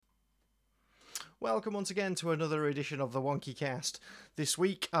Welcome once again to another edition of the Wonky Cast. This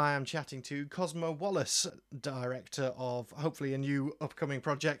week I am chatting to Cosmo Wallace, director of hopefully a new upcoming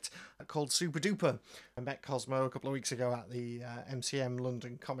project called Super Duper. I met Cosmo a couple of weeks ago at the MCM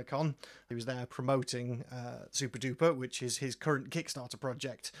London Comic Con. He was there promoting Super Duper, which is his current Kickstarter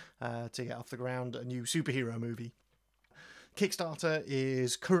project to get off the ground a new superhero movie. Kickstarter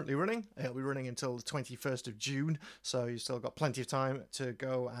is currently running. It'll be running until the 21st of June, so you've still got plenty of time to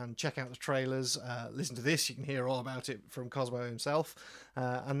go and check out the trailers, listen to this. You can hear all about it from Cosmo himself,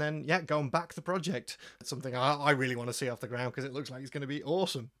 and then, go and back the project. It's something I really want to see off the ground because it looks like it's going to be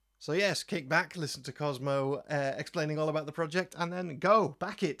awesome. So yes, kick back, listen to Cosmo explaining all about the project, and then go,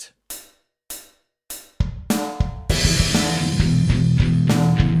 back it.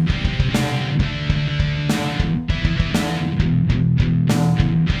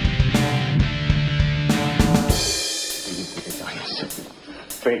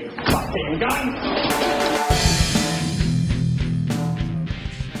 Big fucking gun!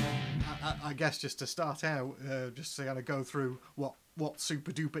 I guess just to start out, just to kind of go through what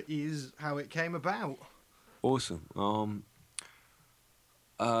Super Duper is, how it came about. Awesome.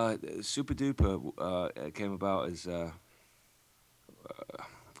 Super Duper came about as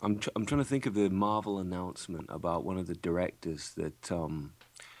I'm trying to think of the Marvel announcement about one of the directors that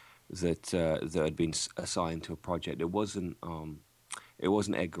had been assigned to a project. It wasn't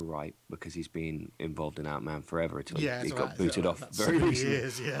Edgar Wright, because he's been involved in Ant-Man forever until he got booted off very recently.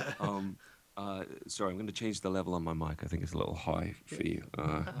 Years, yeah. Sorry, I'm going to change the level on my mic. I think it's a little high for you.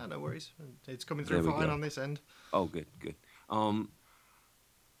 No worries. It's coming through fine on this end. Oh, good. And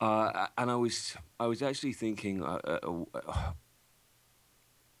I was actually thinking,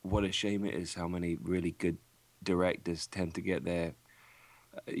 what a shame it is how many really good directors tend to get their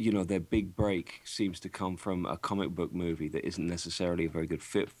big break seems to come from a comic book movie that isn't necessarily a very good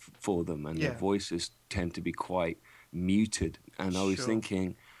fit for them, and their voices tend to be quite muted. And I was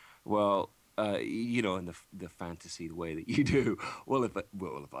thinking, well, in the fantasy, the way that you do,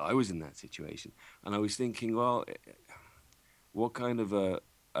 if I was in that situation, and I was thinking, well, what kind of a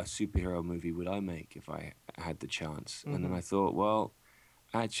superhero movie would I make if I had the chance? Mm-hmm. And then I thought, well,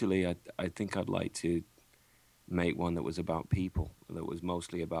 actually, I think I'd like to make one that was about people, that was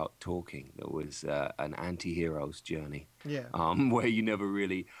mostly about talking, that was an anti-hero's journey, where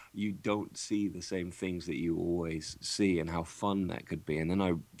you don't see the same things that you always see, and how fun that could be. And then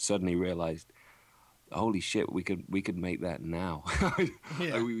I suddenly realized, holy shit, we could make that now.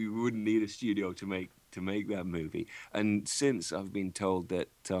 We wouldn't need a studio to make that movie. And since I've been told that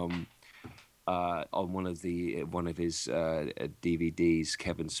on one of his DVDs,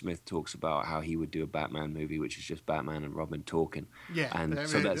 Kevin Smith talks about how he would do a Batman movie, which is just Batman and Robin talking. Yeah, and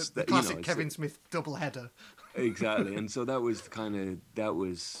so that's the classic Kevin Smith double header. Exactly, and so that's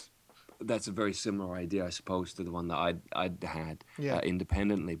a very similar idea, I suppose, to the one that I'd had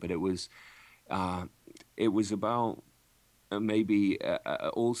independently. But it was about maybe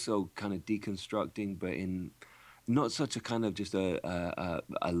also kind of deconstructing, but in not such a kind of just a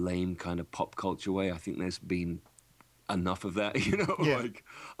lame kind of pop culture way. I think there's been enough of that,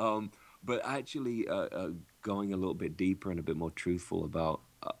 but actually going a little bit deeper and a bit more truthful about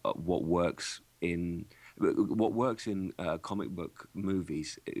what works in comic book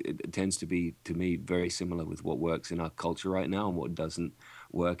movies. It tends to be, to me, very similar with what works in our culture right now, and what doesn't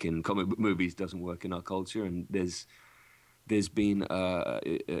work in comic book movies doesn't work in our culture. And there's been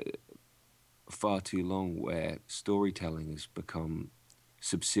far too long where storytelling has become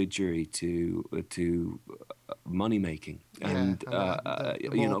subsidiary to money making, and the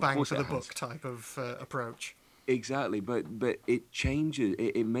more bang for the buck type of approach. Exactly, but it changes.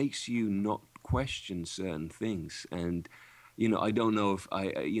 It makes you not question certain things, and I don't know if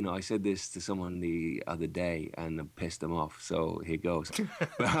I said this to someone the other day and pissed them off. So here goes.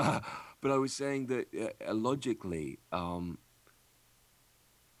 But I was saying that logically,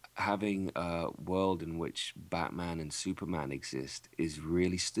 having a world in which Batman and Superman exist is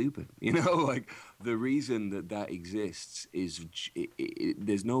really stupid. Like, the reason that exists is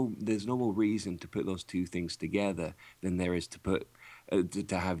there's no more reason to put those two things together than there is to put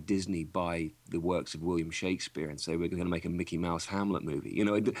to have Disney buy the works of William Shakespeare and say, we're going to make a Mickey Mouse Hamlet movie.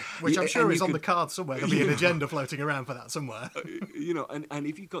 Which I'm sure is on the card somewhere. There'll be an agenda floating around for that somewhere. And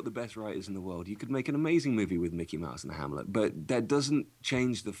if you've got the best writers in the world, you could make an amazing movie with Mickey Mouse and Hamlet. But that doesn't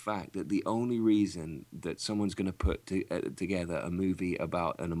change the fact that the only reason that someone's going to put together a movie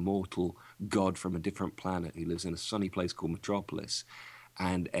about an immortal god from a different planet who lives in a sunny place called Metropolis,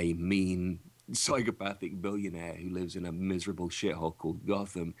 and a mean psychopathic billionaire who lives in a miserable shithole called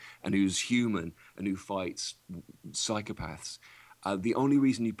Gotham, and who's human and who fights psychopaths, The only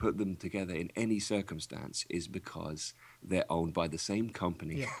reason you put them together in any circumstance is because they're owned by the same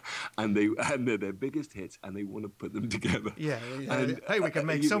company, Yeah. and they're their biggest hits, and they want to put them together. Yeah. And Hey, we can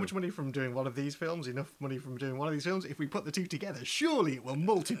make you so know, much money from doing one of these films, enough money from doing one of these films. If we put the two together, surely it will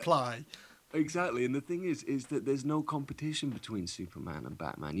multiply. exactly. And the thing is that there's no competition between Superman and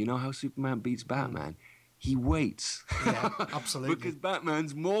Batman. You know how Superman beats Batman? He waits. Yeah, absolutely. Because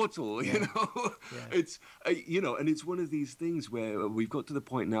Batman's mortal, you know. Yeah. It's and it's one of these things where we've got to the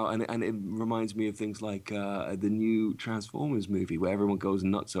point now, and it reminds me of things like the new Transformers movie where everyone goes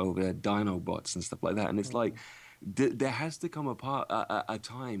nuts over Dinobots and stuff like that, and it's like there has to come a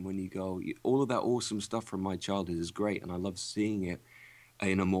time when you go, all of that awesome stuff from my childhood is great, and I love seeing it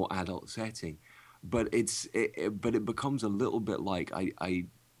in a more adult setting, but it becomes a little bit like I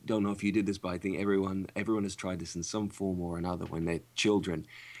don't know if you did this, but I think everyone has tried this in some form or another when they're children.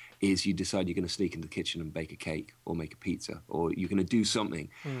 Is you decide you're going to sneak into the kitchen and bake a cake or make a pizza or you're going to do something,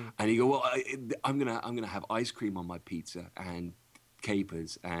 and you go, well, I'm gonna have ice cream on my pizza and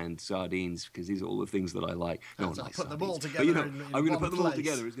capers and sardines because these are all the things that I like. No one So likes put them sardines. all together. But, you know, in I'm going to one put them all place.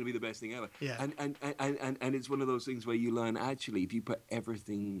 together. It's going to be the best thing ever. Yeah. And it's one of those things where you learn actually if you put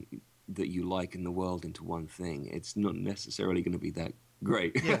everything that you like in the world into one thing, it's not necessarily going to be that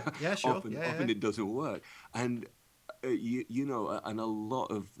great. Yeah, sure. Often Yeah. it doesn't work. And and a lot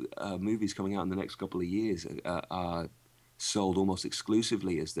of movies coming out in the next couple of years are sold almost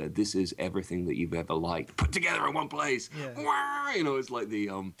exclusively as that this is everything that you've ever liked put together in one place. Yeah. Wah! You know, it's like the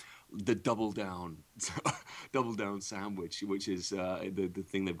double down sandwich, which is the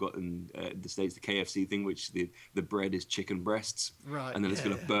thing they've got in the States, the KFC thing, which the bread is chicken breasts, Right, and then it's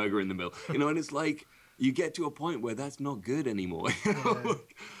got a yeah. burger in the middle. You know, and it's like you get to a point where that's not good anymore.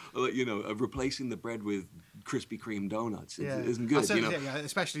 Replacing the bread with Krispy Kreme donuts isn't good. Yeah,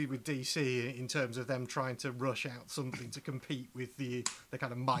 especially with DC in terms of them trying to rush out something to compete with the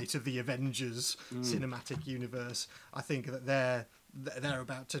kind of might of the Avengers cinematic universe. I think that they're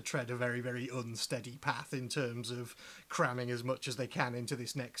about to tread a very, very unsteady path in terms of cramming as much as they can into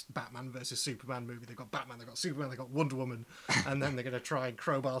this next Batman versus Superman movie. They've got Batman, they've got Superman, they've got Wonder Woman, and then they're going to try and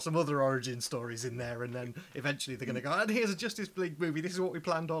crowbar some other origin stories in there, and then eventually they're going to go, and here's a Justice League movie, this is what we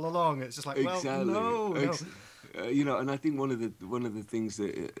planned all along. And it's just like, Exactly. well, no. And I think one of the things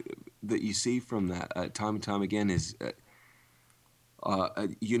that you see from that time and time again is, I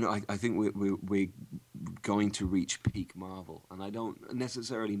think we're going to reach peak Marvel, and I don't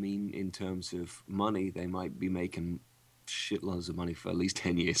necessarily mean in terms of money. They might be making shitloads of money for at least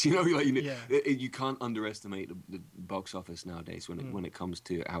 10 years. You can't underestimate the box office nowadays when it comes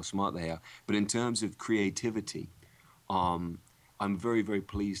to how smart they are. But in terms of creativity, I'm very, very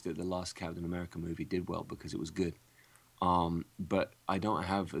pleased that the last Captain America movie did well because it was good. But I don't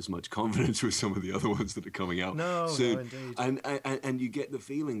have as much confidence with some of the other ones that are coming out soon. No, indeed. And you get the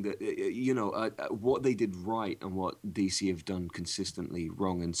feeling that what they did right and what DC have done consistently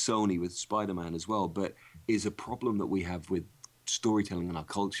wrong, and Sony with Spider-Man as well, but is a problem that we have with storytelling in our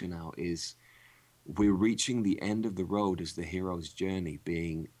culture now is we're reaching the end of the road as the hero's journey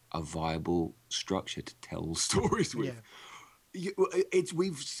being a viable structure to tell stories with.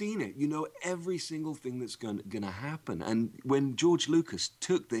 We've seen it, every single thing that's going to happen. And when George Lucas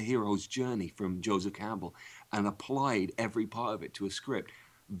took the hero's journey from Joseph Campbell and applied every part of it to a script,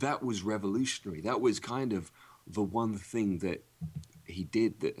 that was revolutionary. That was kind of the one thing that he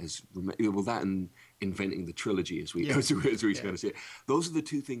did that has that and inventing the trilogy as we kind of see it. Those are the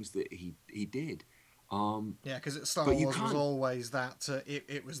two things that he did. Because Star Wars was always that.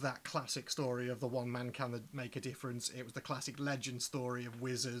 It was that classic story of the one man can make a difference. It was the classic legend story of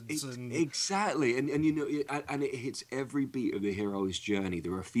wizards exactly, and it hits every beat of the hero's journey. The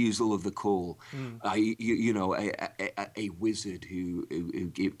refusal of the call, a wizard who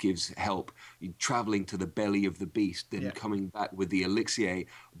gives help, traveling to the belly of the beast, then coming back with the elixir,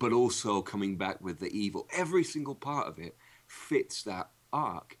 but also coming back with the evil. Every single part of it fits that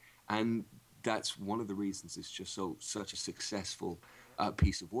arc, and that's one of the reasons it's just such a successful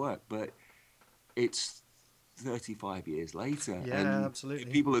piece of work. But it's 35 years later, and absolutely.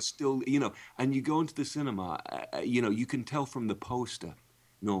 People are still, and you go into the cinema, you can tell from the poster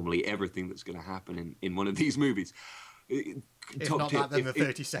normally everything that's going to happen in one of these movies. If not that, then the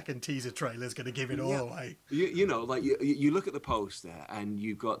 30-second teaser trailer is going to give it all away. You look at the poster, and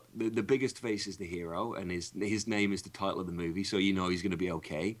you've got the biggest face is the hero, and his name is the title of the movie, so he's going to be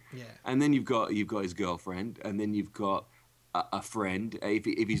okay. Yeah. And then you've got his girlfriend, and then you've got a friend. If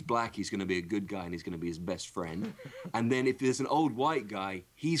he's black, he's going to be a good guy, and he's going to be his best friend. And then if there's an old white guy,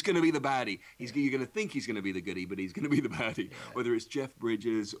 he's going to be the baddie. You're going to think he's going to be the goodie, but he's going to be the baddie. Yeah. Whether it's Jeff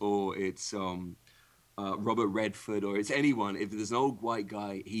Bridges or it's Robert Redford, or it's anyone. If there's an old white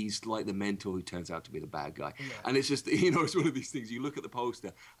guy, he's like the mentor who turns out to be the bad guy. Yeah. And it's just, it's one of these things. You look at the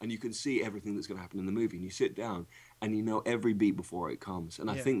poster and you can see everything that's going to happen in the movie, and you sit down and you know every beat before it comes. And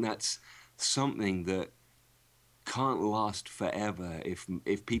I think that's something that can't last forever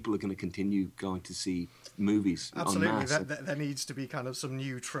if people are going to continue going to see movies en Absolutely, masse. there needs to be kind of some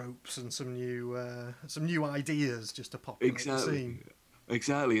new tropes and some new ideas just to populate the Exactly. scene.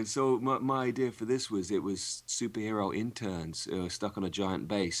 Exactly. And so my idea for this was it was superhero interns stuck on a giant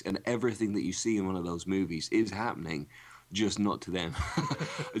base, and everything that you see in one of those movies is happening, just not to them.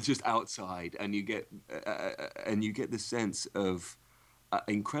 It's just outside, and you get the sense of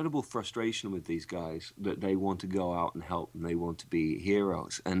incredible frustration with these guys that they want to go out and help and they want to be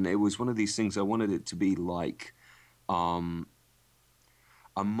heroes. And it was one of these things I wanted it to be like a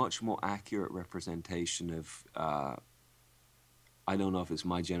much more accurate representation of I don't know if it's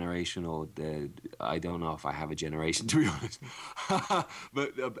my generation or I don't know if I have a generation, to be honest.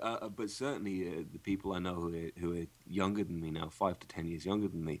 but certainly the people I know who are younger than me now, 5 to 10 years younger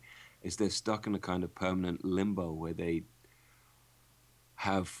than me, is they're stuck in a kind of permanent limbo where they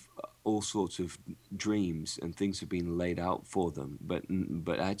have all sorts of dreams and things have been laid out for them,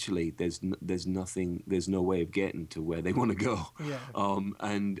 but actually there's no way of getting to where they want to go. Yeah.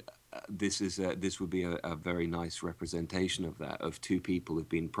 And this would be a very nice representation of that, of two people who've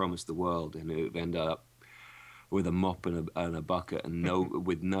been promised the world and who've ended up with a mop and a bucket and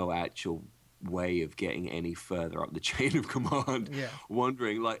with no actual way of getting any further up the chain of command. Yeah.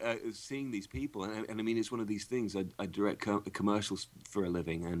 Wondering, like, seeing these people, and I mean, it's one of these things. I direct commercials for a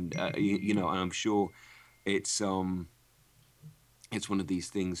living, and and I'm sure it's one of these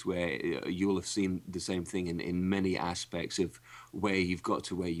things where you'll have seen the same thing in many aspects of where you've got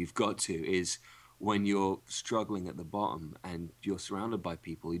to is when you're struggling at the bottom and you're surrounded by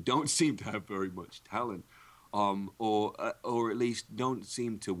people who don't seem to have very much talent. Or at least don't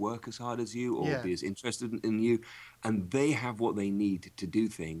seem to work as hard as you or be as interested in you, and they have what they need to do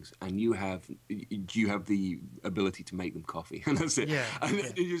things, and you have the ability to make them coffee, and that's it. And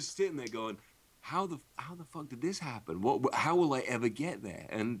you're just sitting there going, how the fuck did this happen? How will I ever get there?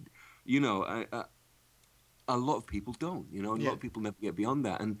 And a lot of people don't. A lot of people never get beyond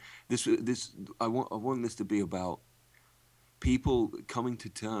that. And I want this to be about people coming to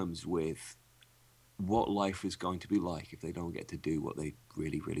terms with what life is going to be like if they don't get to do what they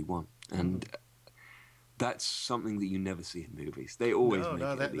really, really want. And that's something that you never see in movies. They always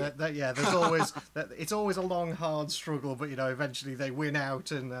there's always it's always a long, hard struggle, but eventually they win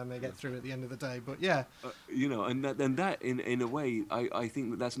out and they get through at the end of the day. But and that in a way, I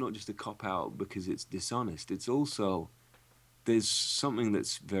think that's not just a cop out because it's dishonest. It's also there's something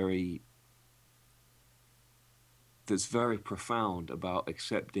that's very profound about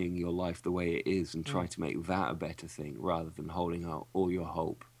accepting your life the way it is and trying to make that a better thing rather than holding out all your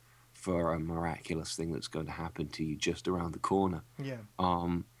hope for a miraculous thing that's going to happen to you just around the corner. Yeah.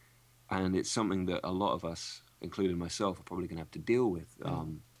 And it's something that a lot of us, including myself, are probably going to have to deal with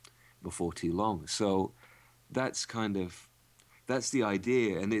before too long. So that's the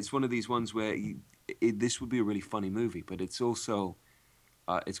idea. And it's one of these ones where this would be a really funny movie, but it's also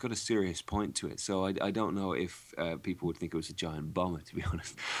it's got a serious point to it, so I don't know if people would think it was a giant bummer, to be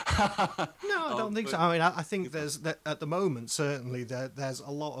honest. No, I don't think so. I mean, I think there's at the moment certainly there's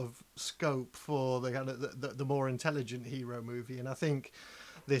a lot of scope for the kind of the more intelligent hero movie, and I think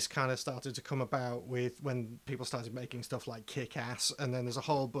this kind of started to come about with when people started making stuff like Kick-Ass, and then there's a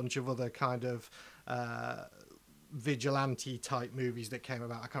whole bunch of other kind of vigilante type movies that came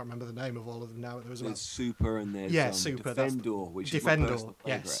about. I can't remember the name of all of them now. There's Super and there's Super, Defendor, which is my personal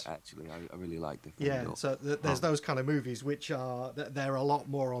favorite. Actually, I really like Defendor. Yeah, so there's those kind of movies which are they're a lot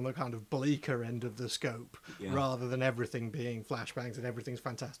more on the kind of bleaker end of the scope, rather than everything being flashbangs and everything's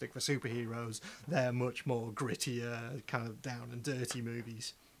fantastic for superheroes. They're much more grittier, kind of down and dirty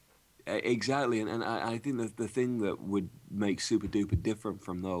movies. Exactly, and I think that the thing that would make Super Duper different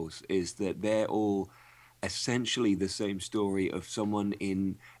from those is that they're all essentially the same story of someone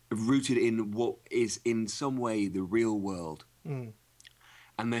rooted in what is in some way the real world, and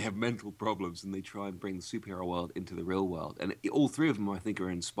they have mental problems and they try and bring the superhero world into the real world, and all three of them I think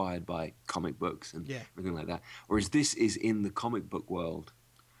are inspired by comic books and everything like that, whereas this is in the comic book world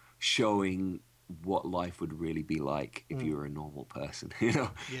showing what life would really be like if you were a normal person.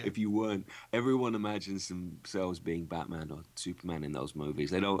 If you weren't, everyone imagines themselves being Batman or Superman in those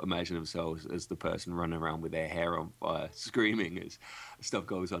movies. They don't imagine themselves as the person running around with their hair on fire screaming as stuff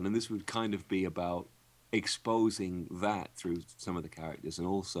goes on, and this would kind of be about exposing that through some of the characters, and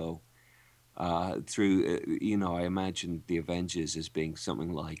also through I imagine the Avengers as being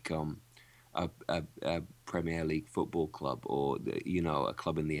something like a Premier League football club or a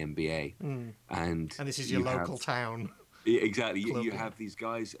club in the NBA, and And this is your local town. Exactly. Club, You have these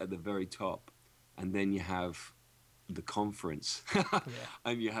guys at the very top, and then you have the conference,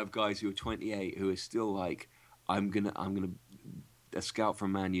 and you have guys who are 28 who are still like, I'm gonna. A scout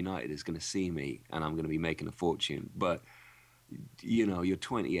from Man United is gonna see me, and I'm gonna be making a fortune. But you're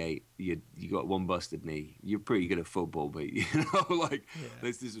 28. You got one busted knee. You're pretty good at football, but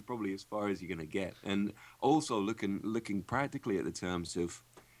this is probably as far as you're gonna get. And also looking practically at the terms of.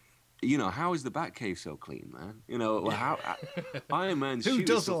 How is the Batcave so clean, man? How Iron Man's Who shoe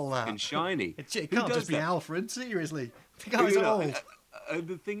does is so all that? fucking shiny. It Who can't does just be that? Alfred, seriously. The guy's old.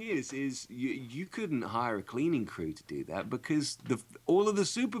 The thing is you couldn't hire a cleaning crew to do that because all of the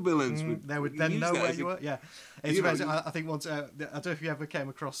supervillains would They would then use know that where as you a- were. Yeah, it's amazing. I think once I don't know if you ever came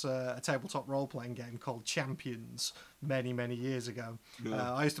across a tabletop role playing game called Champions many years ago. No.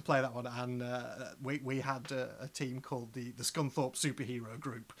 I used to play that one, and we had a team called the Scunthorpe Superhero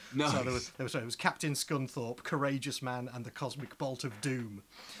Group. Nice. So it was Captain Scunthorpe, Courageous Man, and the Cosmic Bolt of Doom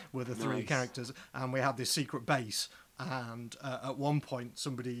were the three Nice. characters, and we had this secret base. And at one point,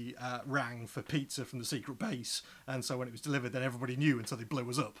 somebody rang for pizza from the secret base, and so when it was delivered, then everybody knew, and so they blew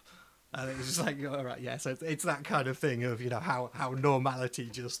us up. And it was just like, all right, yeah. So it's that kind of thing of how normality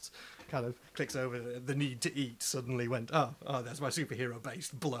just kind of clicks over. The need to eat suddenly went, oh, there's my superhero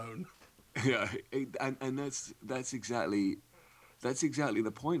base blown. Yeah, and that's exactly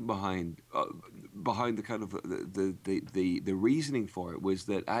the point behind the kind of the reasoning for it was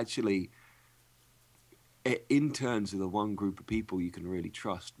that actually. Interns are the one group of people you can really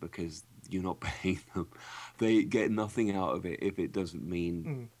trust because you're not paying them. They get nothing out of it if it doesn't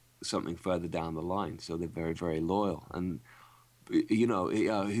mean something further down the line. So they're very, very loyal. And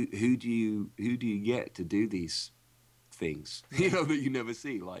who do you get to do these things? That you never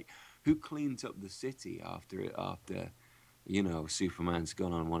see. Like who cleans up the city after Superman's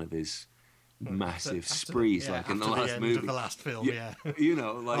gone on one of his massive sprees like in the last movie. Of the last film, yeah.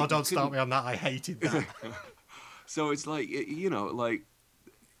 Like don't start me on that. I hated that. So it's like you'd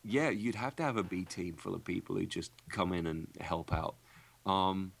have to have a B team full of people who just come in and help out.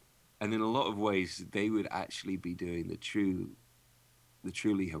 And in a lot of ways, they would actually be doing the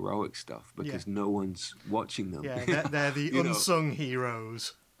truly heroic stuff because no one's watching them. Yeah, they're the unsung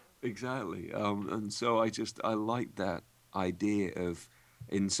heroes. Exactly. And so I like that idea of,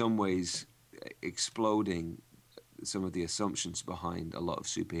 in some ways, exploding some of the assumptions behind a lot of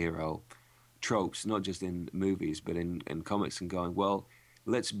superhero tropes, not just in movies but in comics, and going, well,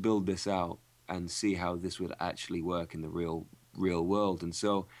 let's build this out and see how this would actually work in the real world. And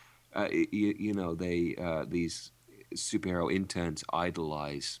so these superhero interns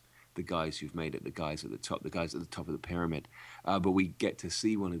idolize the guys who've made it, the guys at the top of the pyramid, but we get to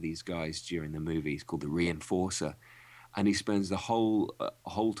see one of these guys during the movie. He's called the Reinforcer. And he spends the whole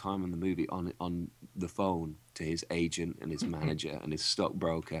time in the movie on the phone to his agent and his manager and his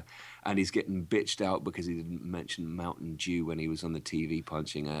stockbroker, and he's getting bitched out because he didn't mention Mountain Dew when he was on the TV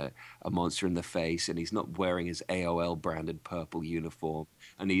punching a monster in the face, and he's not wearing his AOL branded purple uniform,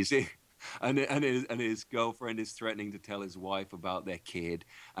 and he's and his girlfriend is threatening to tell his wife about their kid,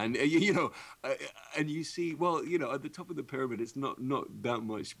 and and you see, well, at the top of the pyramid, it's not that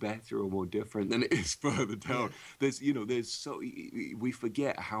much better or more different than it is further down. We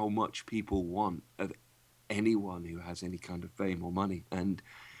forget how much people want of anyone who has any kind of fame or money, and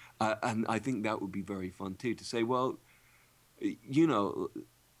I think that would be very fun too, to say, well, you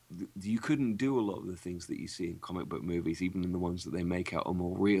couldn't do a lot of the things that you see in comic book movies, even in the ones that they make out are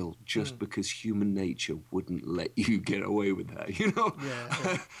more real, just because human nature wouldn't let you get away with that,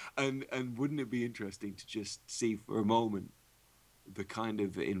 Yeah. And wouldn't it be interesting to just see for a moment the kind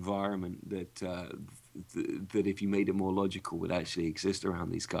of environment that if you made it more logical would actually exist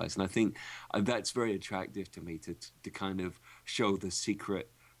around these guys? And I think that's very attractive to me, to kind of show the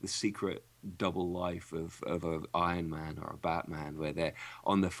secret double life of an Iron Man or a Batman, where they're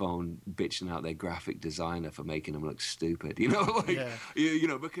on the phone bitching out their graphic designer for making them look stupid,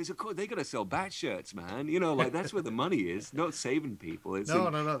 because of course they got to sell bat shirts, man. That's where the money is, not saving people. It's No.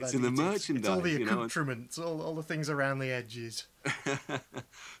 It's in the merchandise. It's all the accoutrements, all the things around the edges.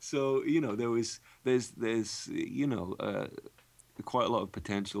 So there's quite a lot of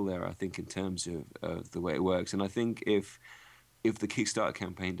potential there, I think, in terms of the way it works. And I think if the Kickstarter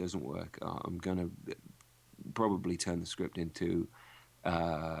campaign doesn't work, I'm going to probably turn the script into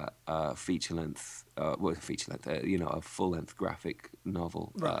a feature-length, a full-length graphic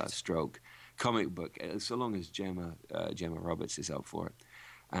novel, stroke comic book, so long as Gemma Roberts is up for it,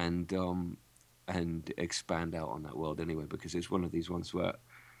 and expand out on that world anyway, because it's one of these ones where,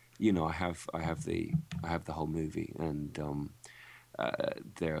 I have the whole movie, and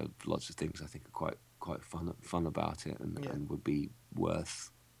there are lots of things I think are quite fun about it, and would be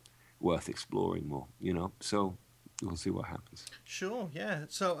worth exploring more. So we'll see what happens. Sure, yeah.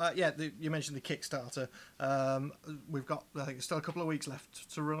 So, you mentioned the Kickstarter. We've got, I think, still a couple of weeks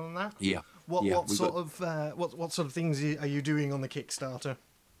left to run on that. Yeah. What sort of things are you doing on the Kickstarter?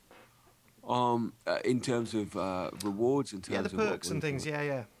 In terms of rewards, in terms The of perks and things.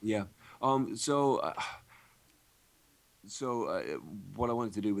 Yeah. yeah. So what I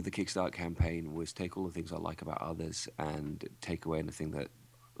wanted to do with the Kickstart campaign was take all the things I like about others and take away anything that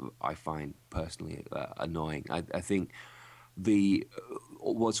I find personally annoying. I think the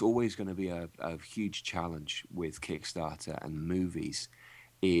what's always going to be a huge challenge with Kickstarter and movies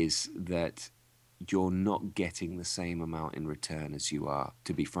is that you're not getting the same amount in return as you are,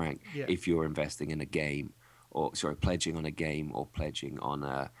 to be frank, if you're investing in a game, pledging on a game or pledging on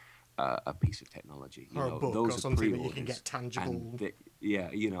a piece of technology. Or a book those or are something that you can pre-orders, get tangible.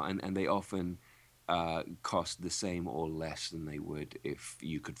 and they often cost the same or less than they would if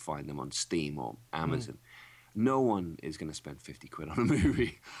you could find them on Steam or Amazon. No one is going to spend 50 quid on a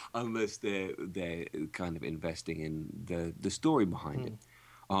movie unless they're kind of investing in the story behind it.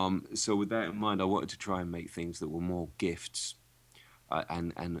 So with that in mind, I wanted to try and make things that were more gifts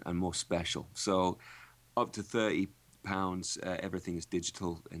and more special. So up to £30, everything is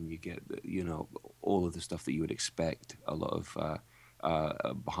digital, and you get all of the stuff that you would expect. A lot of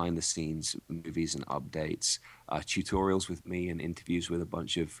behind the scenes movies and updates, tutorials with me, and interviews with a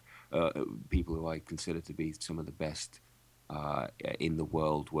bunch of people who I consider to be some of the best in the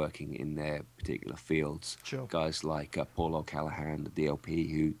world working in their particular fields. Sure. Guys like Paul O'Callaghan, the DLP,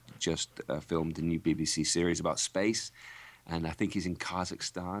 who just filmed a new BBC series about space, and I think he's in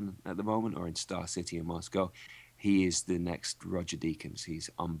Kazakhstan at the moment, or in Star City in Moscow. He is the next Roger Deakins. He's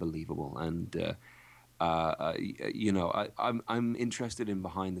unbelievable, and I'm interested in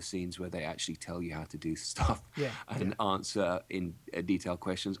behind the scenes where they actually tell you how to do stuff and answer in detailed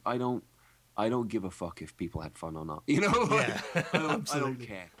questions. I don't give a fuck if people had fun or not. I don't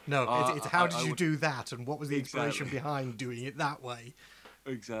care. No, it's how did you do that, and what was the inspiration behind doing it that way?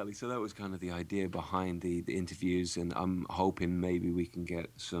 Exactly. So that was kind of the idea behind the interviews, and I'm hoping maybe we can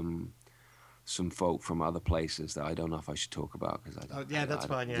get some folk from other places that I don't know if I should talk about because I don't. That's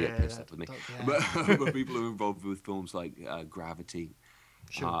fine. Pissed off with me. But people who are involved with films like Gravity,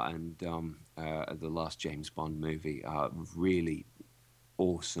 and the last James Bond movie are really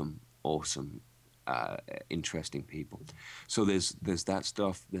awesome, interesting people. So there's that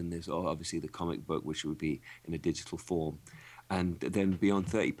stuff. Then there's obviously the comic book, which would be in a digital form, and then beyond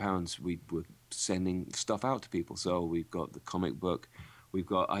 £30, we were sending stuff out to people. So we've got the comic book. We've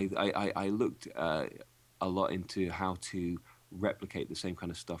got. I looked a lot into how to replicate the same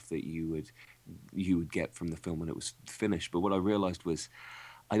kind of stuff that you would get from the film when it was finished. But what I realized was,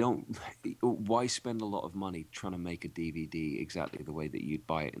 why spend a lot of money trying to make a DVD exactly the way that you'd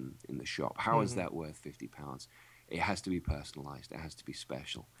buy it in the shop? How is that worth £50? It has to be personalized. It has to be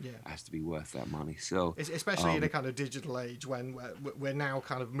special. It has to be worth that money. So, especially in a kind of digital age when we're now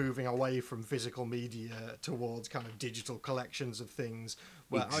kind of moving away from physical media towards kind of digital collections of things.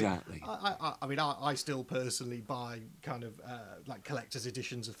 Exactly. I still personally buy kind of like collector's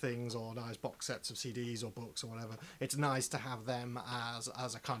editions of things, or nice box sets of CDs or books or whatever. It's nice to have them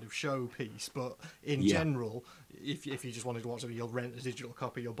as a kind of showpiece, but in general, if you just wanted to watch it, you'll rent a digital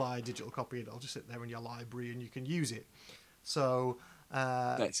copy, you'll buy a digital copy, and it'll just sit there in your library and you can use it. So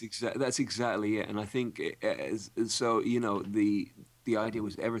that's exactly it. And I think so. The idea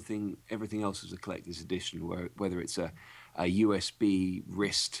was everything else is a collector's edition, whether it's a USB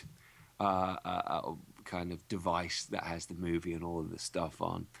wrist kind of device that has the movie and all of the stuff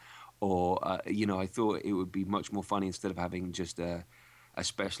on, or I thought it would be much more funny instead of having just a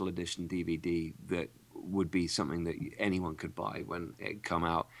special edition DVD that would be something that anyone could buy when it come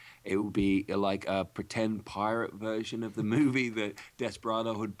out. It would be like a pretend pirate version of the movie that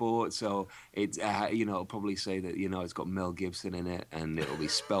Desperado had bought. So it's it'll probably say that it's got Mel Gibson in it, and it'll be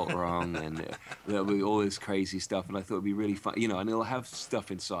spelt wrong, and there'll be all this crazy stuff. And I thought it'd be really fun, and it'll have stuff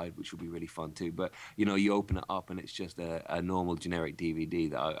inside which will be really fun too. But you open it up and it's just a normal generic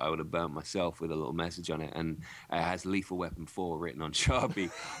DVD that I would have burnt myself with a little message on it, and it has Lethal Weapon 4 written on Sharpie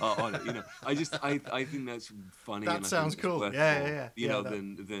on it. I think that's funny. That sounds cool.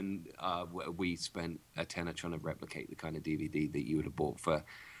 Than we spent a tenner trying to replicate the kind of DVD that you would have bought for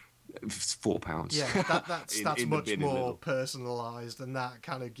 £4. Yeah, that's much more personalised, and that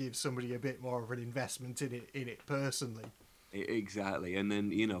kind of gives somebody a bit more of an investment in it personally. Exactly. And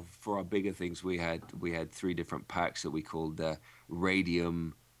then for our bigger things, we had 3 different packs that we called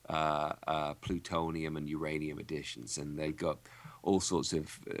Radium, plutonium and uranium editions, and they got all sorts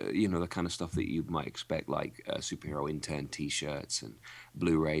of the kind of stuff that you might expect, like superhero intern T-shirts and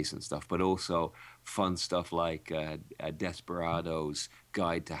Blu-rays and stuff, but also fun stuff like Desperado's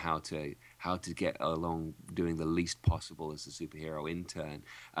guide to how to get along doing the least possible as a superhero intern,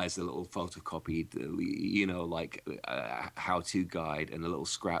 as a little photocopied, like how-to guide, and a little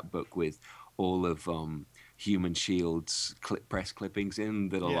scrapbook with all of Human Shield's press clippings in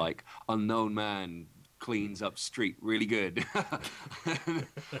that are like unknown man cleans up street really good,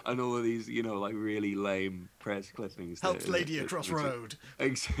 and all of these like really lame press clippings. Helps lady across road.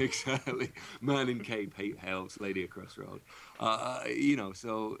 Exactly. Man in cape helps lady across road.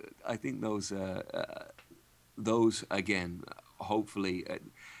 So I think those again, hopefully,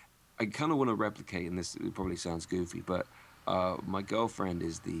 I kind of want to replicate, and this probably sounds goofy, but my girlfriend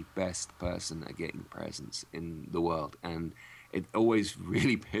is the best person at getting presents in the world, and it always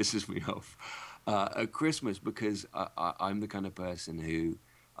really pisses me off at Christmas, because I'm the kind of person who,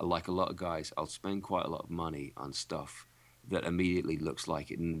 like a lot of guys, I'll spend quite a lot of money on stuff that immediately looks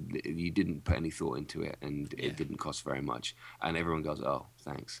like it, and you didn't put any thought into it, and it didn't cost very much, and everyone goes, "Oh,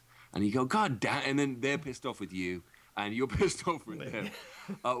 thanks," and you go, "God damn!" And then they're pissed off with you, and you're pissed off with them.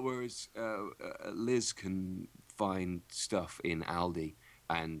 Whereas Liz can find stuff in Aldi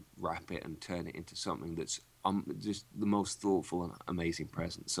and wrap it and turn it into something that's just the most thoughtful and amazing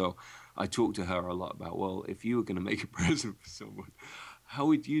present. So I talked to her a lot about, well, if you were going to make a present for someone, how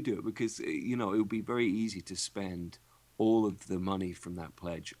would you do it? Because, it would be very easy to spend all of the money from that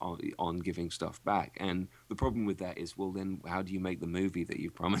pledge on giving stuff back. And the problem with that is, well, then how do you make the movie that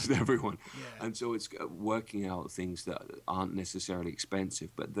you've promised everyone? Yeah. And so it's working out things that aren't necessarily expensive,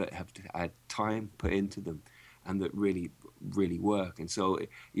 but that have to add time put into them, and that really, really work. And so,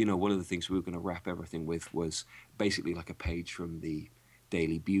 one of the things we were going to wrap everything with was basically like a page from the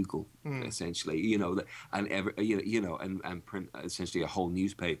Daily Bugle, essentially, and print essentially a whole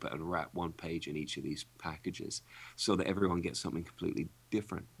newspaper and wrap one page in each of these packages, so that everyone gets something completely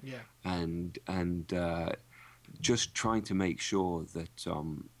different. Yeah. And just trying to make sure that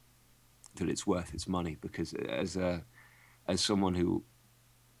that it's worth its money, because as someone who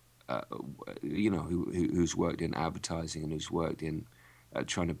who's worked in advertising and who's worked in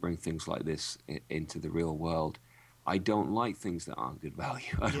trying to bring things like this into the real world, I don't like things that aren't good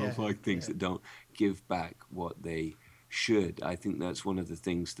value. I don't like things that don't give back what they should. I think that's one of the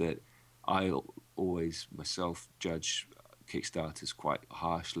things that I always myself judge Kickstarters quite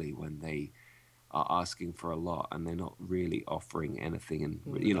harshly, when they are asking for a lot and they're not really offering anything. And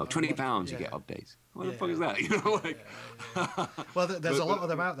 £20 you get updates. What the fuck is that? Well, there's a lot of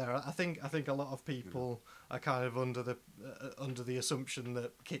them out there. I think a lot of people are kind of under the assumption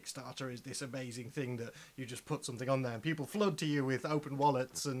that Kickstarter is this amazing thing that you just put something on there and people flood to you with open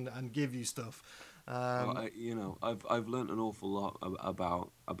wallets and give you stuff. I've learned an awful lot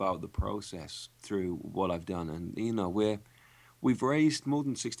about the process through what I've done, and we've raised more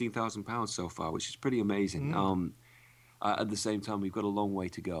than £16,000 so far, which is pretty amazing. At the same time, we've got a long way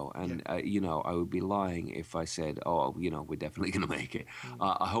to go, and I would be lying if I said, "Oh, we're definitely going to make it."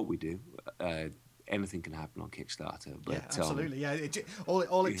 I hope we do. Anything can happen on Kickstarter, but absolutely.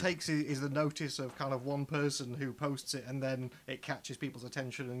 All it takes is the notice of kind of one person who posts it, and then it catches people's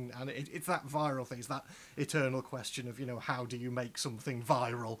attention, and it's that viral thing. It's that eternal question of how do you make something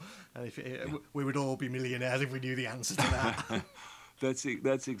viral? And we would all be millionaires if we knew the answer to that. That's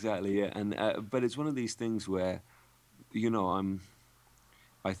exactly it. And but it's one of these things where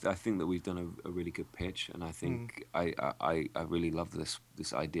I think that we've done a really good pitch, and I think I really love this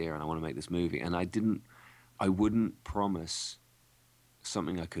idea, and I want to make this movie. And I wouldn't promise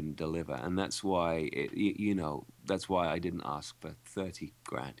something I couldn't deliver, and that's why that's why I didn't ask for 30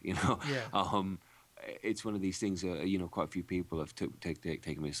 grand. It's one of these things. Quite a few people have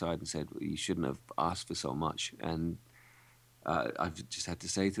taken me aside and said, well, you shouldn't have asked for so much, and I've just had to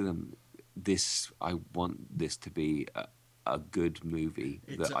say to them, I want this to be a good movie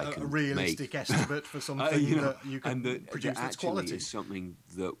that I can a realistic make. estimate for something that you can produce that its quality. Is something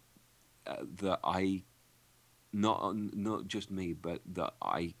that I not just me, but that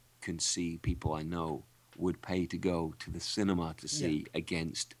I can see people I know would pay to go to the cinema to see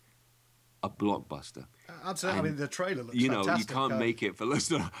against a blockbuster. Absolutely. And, I mean, the trailer looks fantastic. You can't make it for less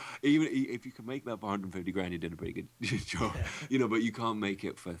than, even if you can make that for 150 grand, you did a pretty good job. But you can't make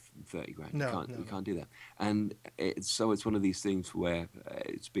it for 30 grand. You can't do that. And it's one of these things where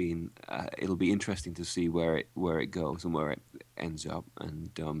it'll be interesting to see where it goes and where it ends up. And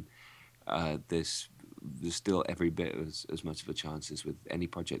there's still every bit as much of a chance as with any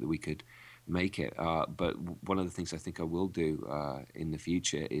project that we could make it. But one of the things I think I will do in the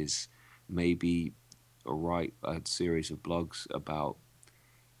future is maybe write a series of blogs about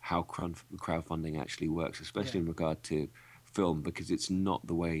how crowdfunding actually works, especially in regard to film, because it's not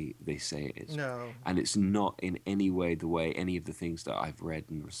the way they say it is. No. And it's not in any way the way any of the things that I've read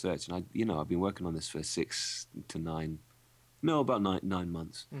and researched. And I've been working on this for about 9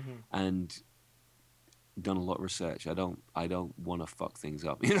 months, and done a lot of research. I don't want to fuck things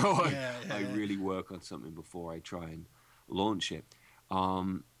up. I really work on something before I try and launch it.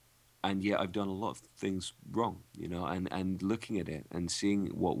 And yet I've done a lot of things wrong, and looking at it and seeing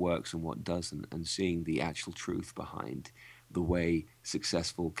what works and what doesn't, and seeing the actual truth behind the way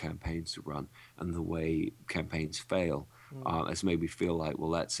successful campaigns are run and the way campaigns fail has made me feel like,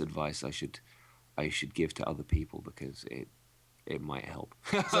 well, that's advice I should give to other people, because it might help.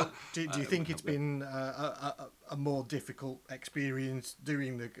 So do you think it's been a more difficult experience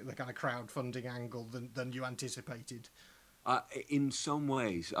doing the kind of crowdfunding angle than you anticipated? In some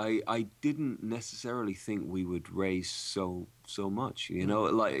ways, I didn't necessarily think we would raise so much.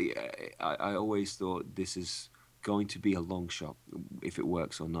 Like I always thought this is going to be a long shot, if it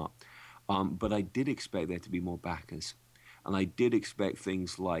works or not. But I did expect there to be more backers, and I did expect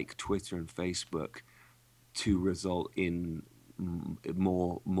things like Twitter and Facebook to result in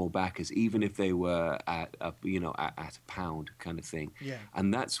more backers, even if they were at a pound kind of thing. Yeah.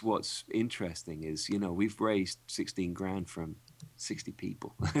 And that's what's interesting is, we've raised 16 grand from 60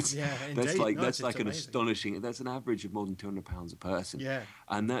 people. That's like an astonishing. That's an average of more than £200 a person. Yeah.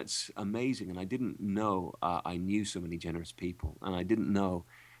 And that's amazing. And I didn't know I knew so many generous people, and I didn't know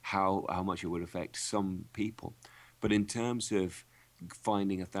how much it would affect some people. But in terms of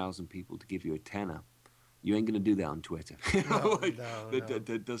finding 1,000 people to give you a tenner, you ain't going to do that on Twitter.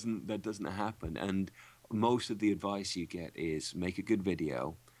 That doesn't happen. And most of the advice you get is make a good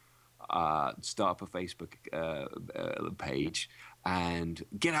video, start up a Facebook page, and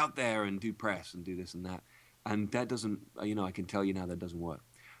get out there and do press and do this and that. And that doesn't, I can tell you now that doesn't work.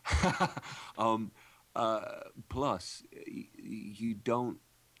 Plus, you don't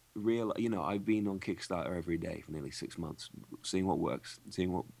realize, I've been on Kickstarter every day for nearly 6 months, seeing what works,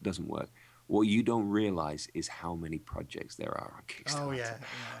 seeing what doesn't work. What you don't realize is how many projects there are on Kickstarter. Oh, yeah.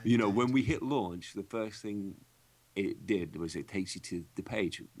 When we hit launch, the first thing it did was it takes you to the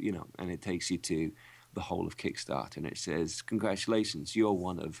page, and it takes you to the whole of Kickstarter, and it says, congratulations, you're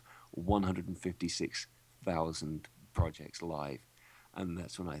one of 156,000 projects live. And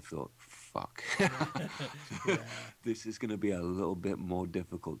that's when I thought, fuck, this is going to be a little bit more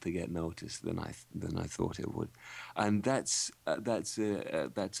difficult to get noticed than I thought it would. And that's a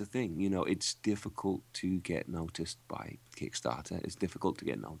thing. It's difficult to get noticed by Kickstarter. It's difficult to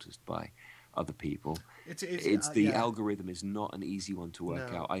get noticed by other people. It's the algorithm is not an easy one to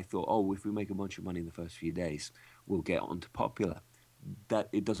work out. I thought, if we make a bunch of money in the first few days, we'll get onto Popular. That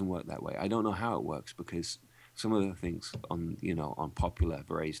it doesn't work that way. I don't know how it works, because some of the things on Popular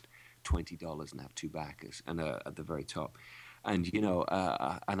have raised $20 and have 2 backers and at the very top. And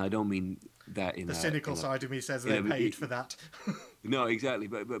and I don't mean that in the cynical side of me says they paid for that. No, exactly,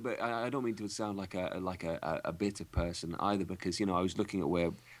 but I don't mean to sound like a bitter person either, because I was looking at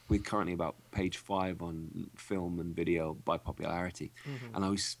where we're currently about page 5 on film and video by popularity, and I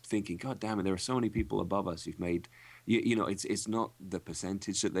was thinking, God damn it, there are so many people above us who've made. It's not the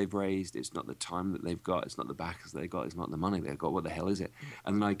percentage that they've raised, it's not the time that they've got, it's not the backers they've got, it's not the money they've got. What the hell is it?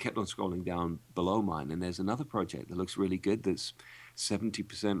 And then I kept on scrolling down below mine, and there's another project that looks really good that's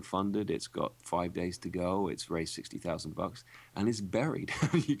 70% funded. It's got 5 days to go. It's raised $60,000, and it's buried.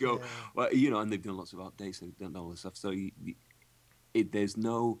 You go, well, and they've done lots of updates. They've done all this stuff. So there's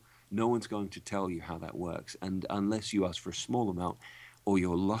no one's going to tell you how that works, and unless you ask for a small amount, or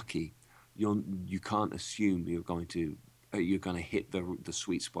you're lucky. You can't assume you're going to hit the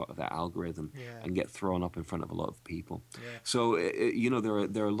sweet spot of that algorithm and get thrown up in front of a lot of people. Yeah. So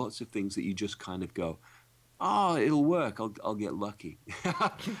there are lots of things that you just kind of go, it'll work. I'll get lucky,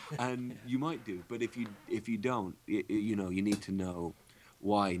 and you might do. But if you don't, you need to know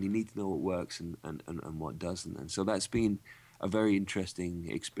why, and you need to know what works and what doesn't. And so that's been a very interesting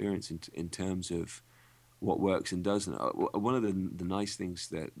experience in terms of what works and doesn't. One of the nice things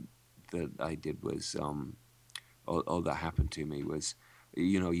that I did was, or that happened to me was,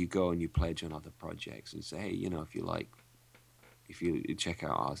 you go and you pledge on other projects and say, hey, if you check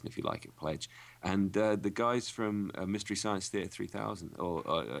out ours and if you like it, pledge. And the guys from Mystery Science Theatre 3000,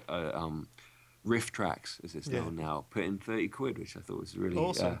 or Riff Tracks, as it's known now, put in 30 quid, which I thought was really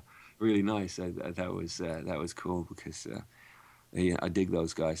awesome. Really nice. That was cool, because I dig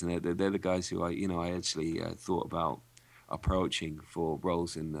those guys, and they're the guys who I actually thought about. approaching for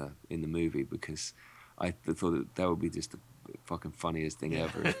roles in the movie, because I thought that would be just the fucking funniest thing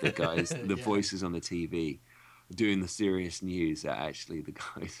ever if the guys, the voices on the TV doing the serious news are actually the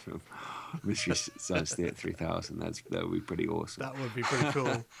guys from Mystery Science Theater 3000. That would be pretty awesome. That would be pretty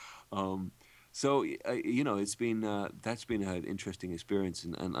cool. So it's been that's been an interesting experience,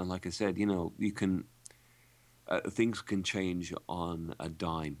 and like I said, you can things can change on a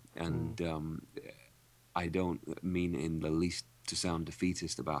dime, and I don't mean in the least to sound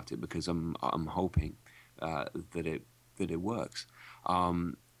defeatist about it, because I'm hoping that it works.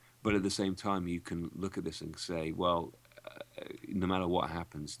 But at the same time, you can look at this and say, well, no matter what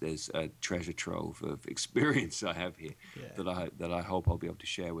happens, there's a treasure trove of experience I have here that I hope I'll be able to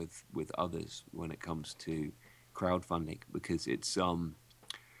share with others when it comes to crowdfunding, because it's a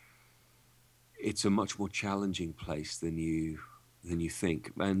much more challenging place than you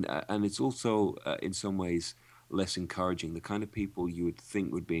think, and it's also in some ways less encouraging. The kind of people you would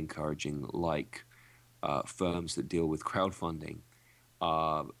think would be encouraging, like firms that deal with crowdfunding,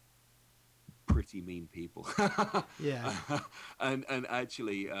 are pretty mean people. And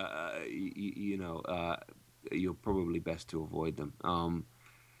actually, you're probably best to avoid them. Well,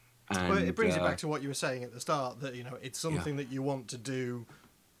 it brings it back to what you were saying at the start, that it's something that you want to do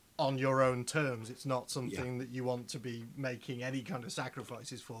on your own terms. It's not something that you want to be making any kind of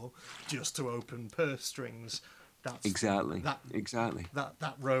sacrifices for just to open purse strings. That's exactly.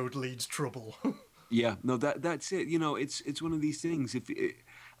 That road leads trouble. Yeah, no, that's it. It's one of these things.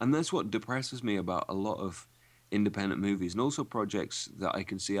 And that's what depresses me about a lot of independent movies, and also projects that I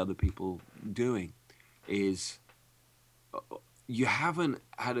can see other people doing, is you haven't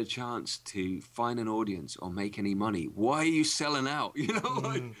had a chance to find an audience or make any money. Why are you selling out?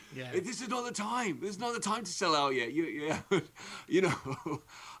 This is not the time. There's not the time to sell out yet.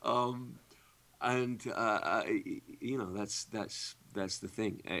 And that's the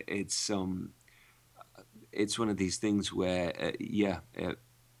thing. It's one of these things where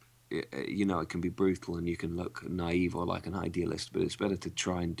it can be brutal and you can look naive or like an idealist, but it's better to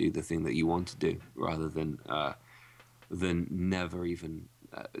try and do the thing that you want to do rather than never even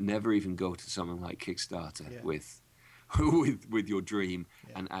go to something like Kickstarter with your dream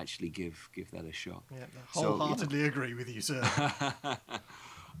and actually give that a shot. Yeah, wholeheartedly agree with you, sir.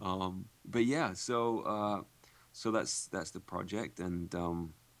 But yeah, so that's the project, and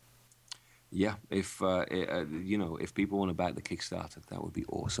if people want to back the Kickstarter, that would be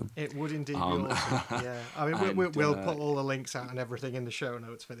awesome. It would indeed be awesome. Yeah, I mean, we'll put all the links out and everything in the show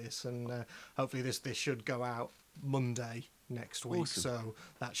notes for this, and hopefully this should go out Monday next week. Awesome. So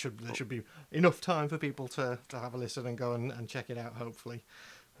there should be enough time for people to have a listen and go and check it out. Hopefully.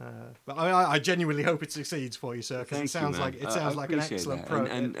 But I genuinely hope it succeeds for you, sir, because it sounds like an excellent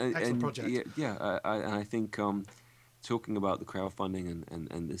project. Yeah. I think talking about the crowdfunding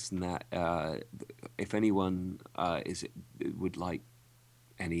and this and that, if anyone would like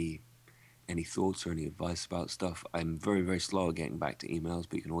any thoughts or any advice about stuff, I'm very, very slow at getting back to emails,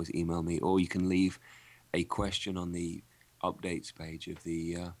 but you can always email me, or you can leave a question on the updates page of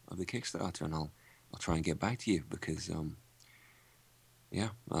the Kickstarter, and I'll try and get back to you, because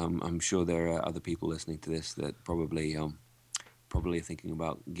I'm sure there are other people listening to this that probably are thinking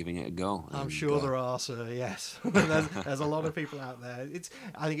about giving it a go. I'm sure there are, sir. Yes, there's a lot of people out there.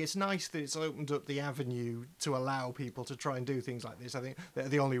 I think it's nice that it's opened up the avenue to allow people to try and do things like this. I think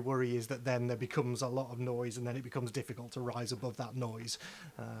the only worry is that then there becomes a lot of noise, and then it becomes difficult to rise above that noise.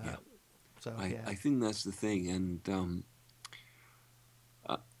 So I think that's the thing, and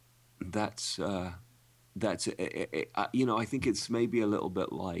that's I think it's maybe a little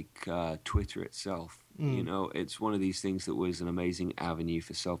bit like Twitter itself. It's one of these things that was an amazing avenue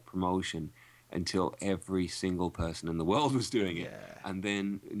for self-promotion until every single person in the world was doing it, and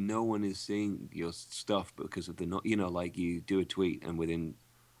then no one is seeing your stuff because of like you do a tweet and within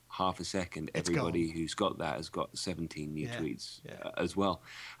half a second everybody who's got that has got 17 new tweets as well.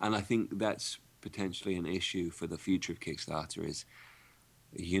 And I think that's potentially an issue for the future of Kickstarter, is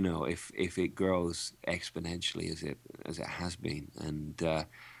if it grows exponentially as it has been, and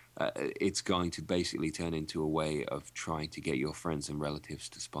it's going to basically turn into a way of trying to get your friends and relatives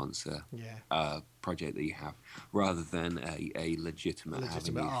to sponsor a project that you have, rather than a legitimate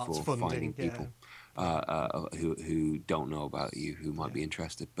avenue for finding people who don't know about you, who might be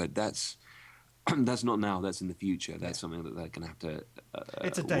interested. But that's not now. That's in the future. That's something that they're going to have to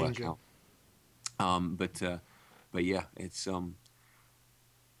it's a danger. work out. But yeah, it's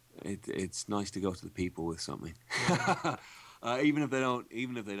it's nice to go to the people with something, even if they don't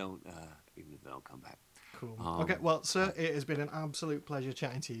come back. Cool. Okay, well, sir, it has been an absolute pleasure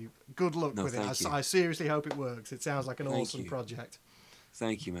chatting to you. Good luck with thank it. you. I seriously hope it works. It sounds like an Thank awesome you. project.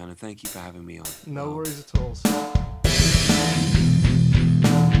 Thank you, man, and thank you for having me on. No worries at all, sir.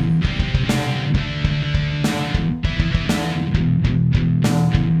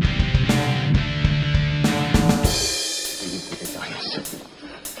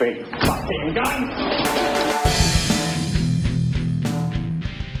 Big fucking gun.